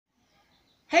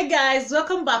Hey guys,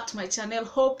 welcome back to my channel.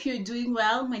 Hope you're doing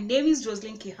well. My name is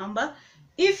Roseline Kihamba.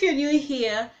 If you're new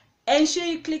here, ensure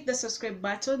you click the subscribe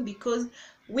button because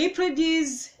we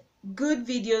produce good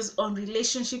videos on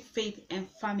relationship, faith, and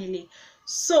family.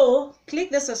 So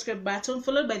click the subscribe button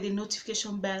followed by the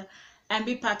notification bell and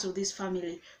be part of this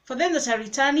family. For them that are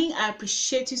returning, I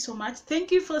appreciate you so much. Thank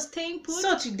you for staying put.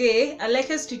 So today, I'd like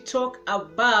us to talk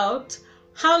about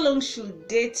how long should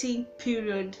dating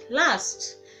period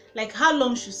last? Like, how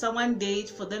long should someone date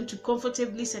for them to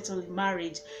comfortably settle in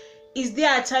marriage? Is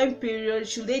there a time period?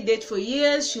 Should they date for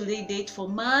years? Should they date for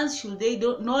months? Should they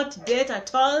not date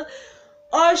at all?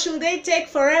 Or should they take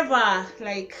forever?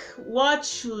 Like, what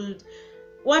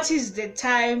is the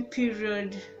time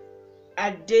period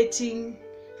a dating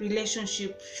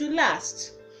relationship should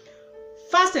last?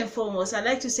 First and foremost, I'd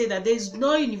like to say that there is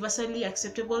no universally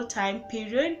acceptable time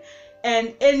period,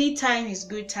 and any time is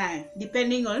good time,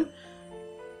 depending on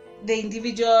the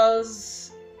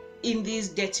individuals in this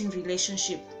dating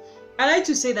relationship. I like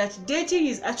to say that dating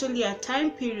is actually a time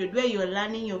period where you're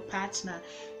learning your partner.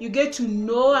 You get to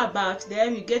know about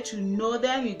them, you get to know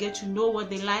them, you get to know what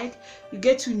they like, you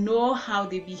get to know how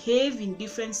they behave in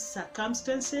different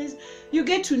circumstances, you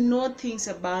get to know things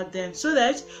about them, so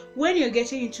that when you're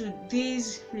getting into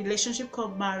this relationship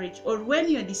called marriage, or when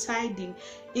you're deciding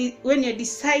is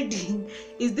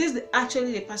this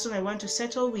actually the person I want to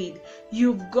settle with,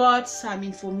 you've got some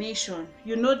information.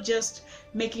 You're not just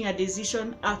making a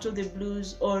decision out of the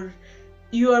blues, or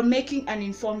you are making an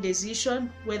informed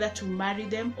decision whether to marry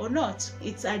them or not.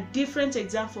 It's a different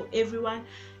exam for everyone,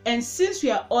 and since we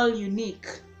are all unique,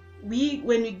 when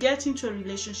we get into a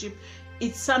relationship,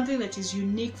 it's something that is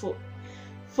unique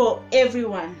for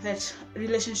everyone. That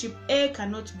relationship A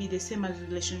cannot be the same as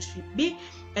relationship B,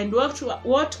 and what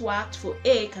worked for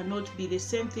A cannot be the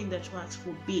same thing that works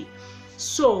for B.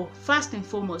 So first and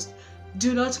foremost,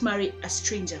 do not marry a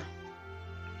stranger.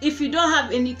 If you don't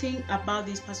have anything about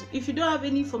this person, if you don't have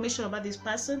any information about this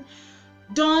person,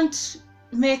 don't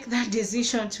make that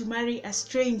decision to marry a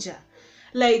stranger.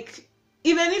 Like,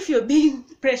 even if you're being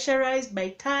pressurized by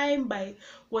time, by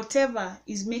whatever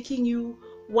is making you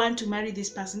want to marry this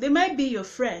person, they might be your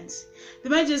friends, they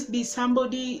might just be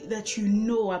somebody that you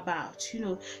know about.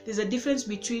 There's a difference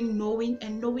between knowing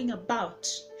and knowing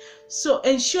about. So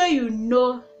ensure you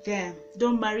know them.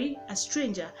 Don't marry a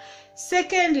stranger.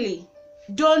 Secondly,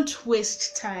 don't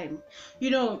waste time.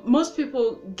 Most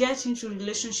people get into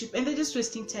relationship and they're just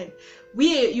wasting time.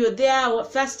 You're there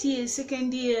first year,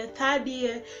 second year, third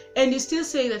year, and you still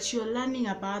say that you're learning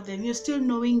about them, you're still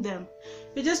knowing them.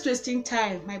 You're just wasting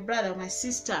time, my brother, my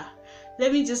sister.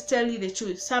 Let me just tell you the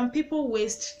truth. Some people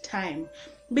waste time,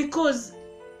 because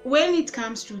when it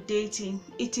comes to dating,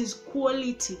 it is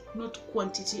quality, not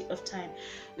quantity of time.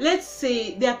 Let's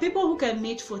say there are people who can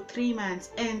meet for 3 months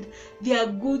and they are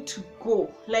good to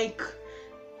go. Like,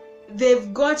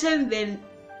 they've gotten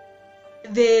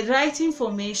the right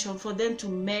information for them to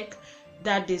make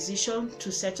that decision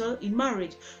to settle in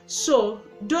marriage. So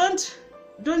don't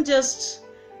just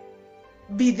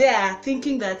be there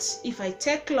thinking that if I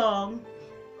take long,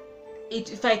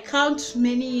 if I count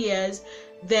many years,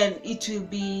 then it will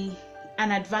be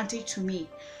an advantage to me.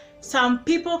 Some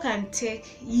people can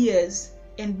take years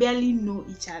and barely know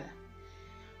each other.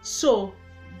 So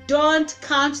don't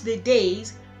count the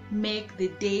days, make the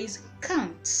days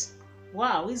count.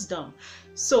 Wow, wisdom.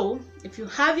 So if you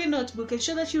have your notebook,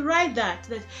 ensure that you write that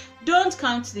don't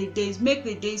count the days, make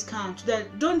the days count.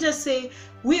 That don't just say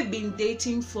we've been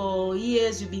dating for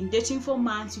years, you've been dating for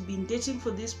months, you've been dating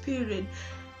for this period.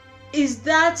 Is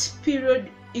that period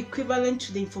equivalent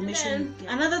to the information?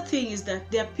 Another thing is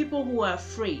that there are people who are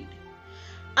afraid.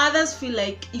 Others feel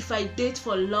like, if I date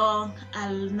for long,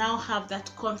 I'll now have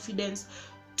that confidence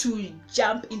to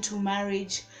jump into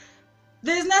marriage.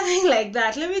 There's nothing like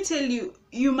that. Let me tell you,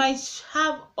 you might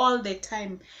have all the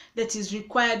time that is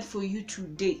required for you to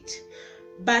date,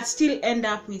 but still end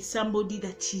up with somebody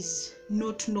that is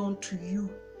not known to you.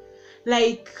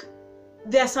 Like,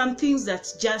 there are some things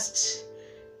that just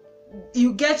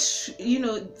you get,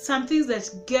 some things that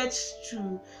get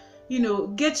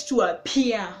to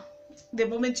appear the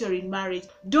moment you're in marriage.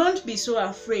 Don't be so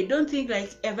afraid. Don't think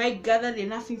like, have I gathered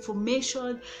enough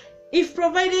information? If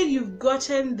provided you've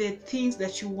gotten the things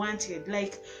that you wanted,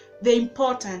 like the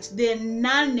important, the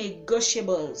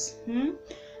non-negotiables.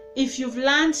 If you've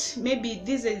learned, maybe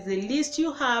this is the list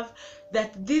you have,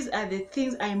 that these are the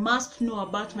things I must know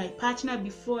about my partner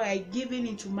before I give in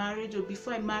into marriage or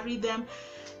before I marry them,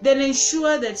 then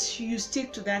ensure that you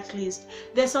stick to that list.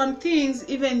 There's some things,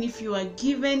 even if you are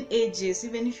given ages,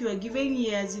 even if you are given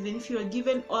years, even if you are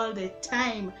given all the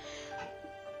time,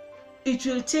 it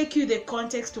will take you the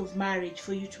context of marriage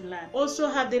for you to learn. Also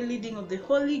have the leading of the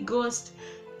Holy Ghost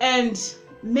and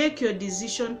make your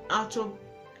decision out of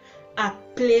a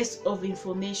place of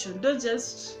information. Don't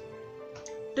just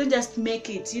make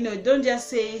it, don't just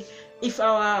say, if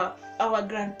our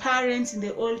grandparents in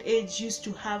the old age used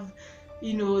to have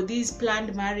these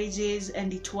planned marriages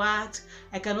and it worked,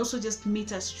 I can also just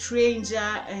meet a stranger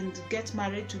and get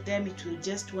married to them, it will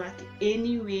just work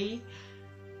anyway.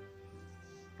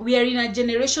 We are in a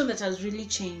generation that has really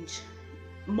changed.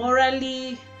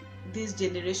 Morally, this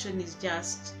generation is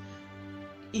just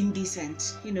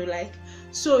indecent,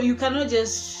 so you cannot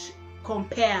just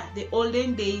compare the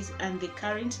olden days and the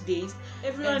current days.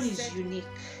 Everyone is unique.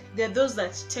 There are those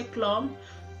that take long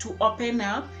to open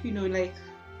up,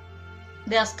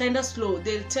 they're kind of slow.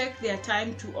 They'll take their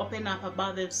time to open up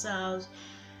about themselves,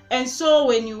 and so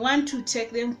when you want to take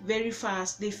them very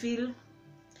fast, they feel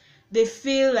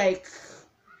like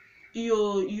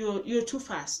you're too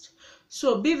fast.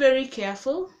 So be very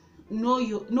careful. Know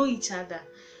each other.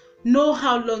 Know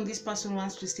how long this person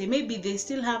wants to stay. Maybe they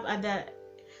still have other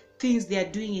things they are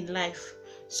doing in life,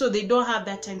 so they don't have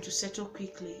that time to settle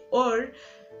quickly. Or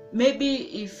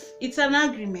maybe if it's an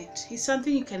agreement, it's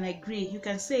something you can agree. You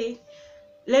can say,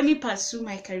 let me pursue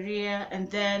my career,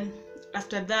 and then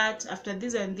after that, after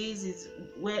this and this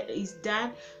is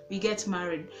done, we get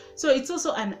married. So it's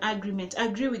also an agreement.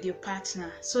 Agree with your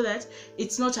partner so that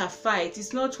it's not a fight.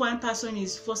 It's not one person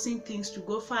is forcing things to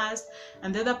go fast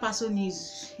and the other person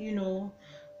is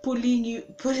pulling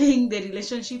the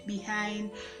relationship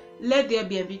behind. Let there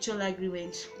be a mutual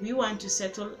agreement. We want to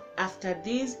settle after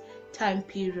this time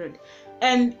period,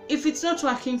 and if it's not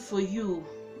working for you,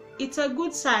 it's a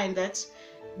good sign that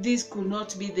this could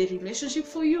not be the relationship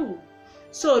for you.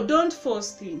 So don't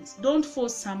force things. Don't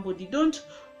force somebody. Don't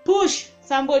push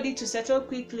somebody to settle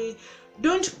quickly.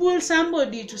 Don't pull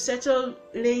somebody to settle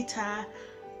later.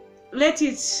 Let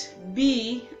it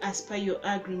be as per your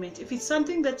agreement. If it's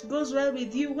something that goes well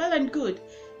with you, well and good.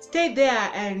 Stay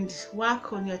there and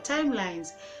work on your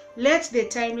timelines. Let the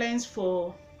timelines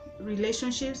for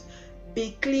relationships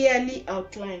be clearly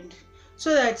outlined,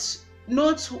 so that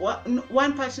not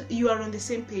one person, you are on the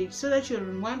same page, so that you're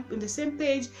on the same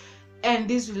page and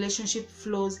this relationship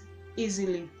flows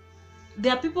easily.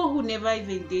 There are people who never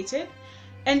even dated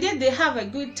and yet they have a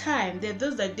good time. There are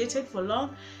those that dated for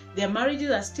long, their marriages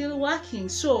are still working.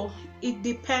 So it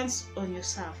depends on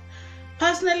yourself.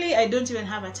 Personally, I don't even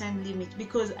have a time limit,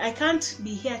 because I can't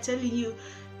be here telling you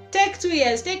take 2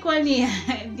 years, take 1 year,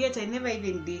 and yet I never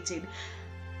even dated.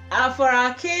 For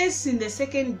our case, in the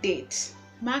second date,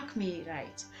 mark me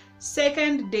right,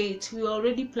 second date, we were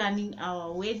already planning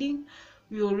our wedding.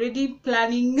 We were already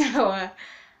planning our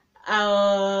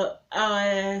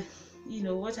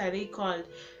what are they called,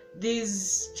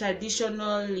 these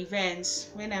traditional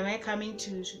events. When am I coming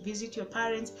to visit your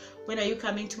parents? When are you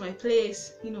coming to my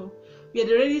place? We had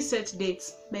already set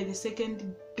dates by the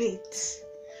second date,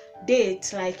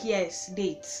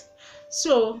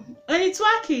 so, and it's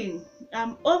working.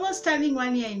 I'm almost turning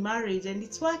 1 year in marriage and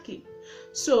it's working.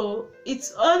 So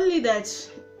it's only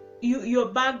that your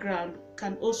background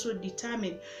can also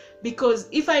determine, because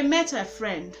if I met a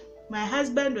friend, my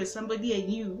husband was somebody I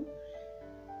knew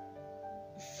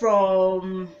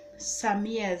from some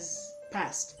years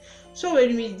past. So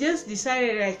when we just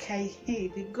decided, like, hey,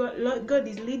 God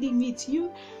is leading me to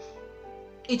you,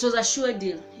 it was a sure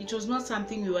deal. It was not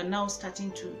something we were now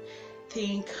starting to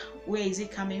think, where is he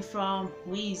coming from?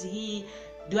 Who is he?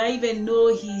 Do I even know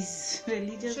his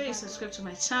religion? Make sure you subscribe to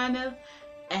my channel,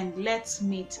 and let's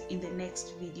meet in the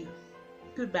next video.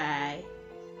 Goodbye.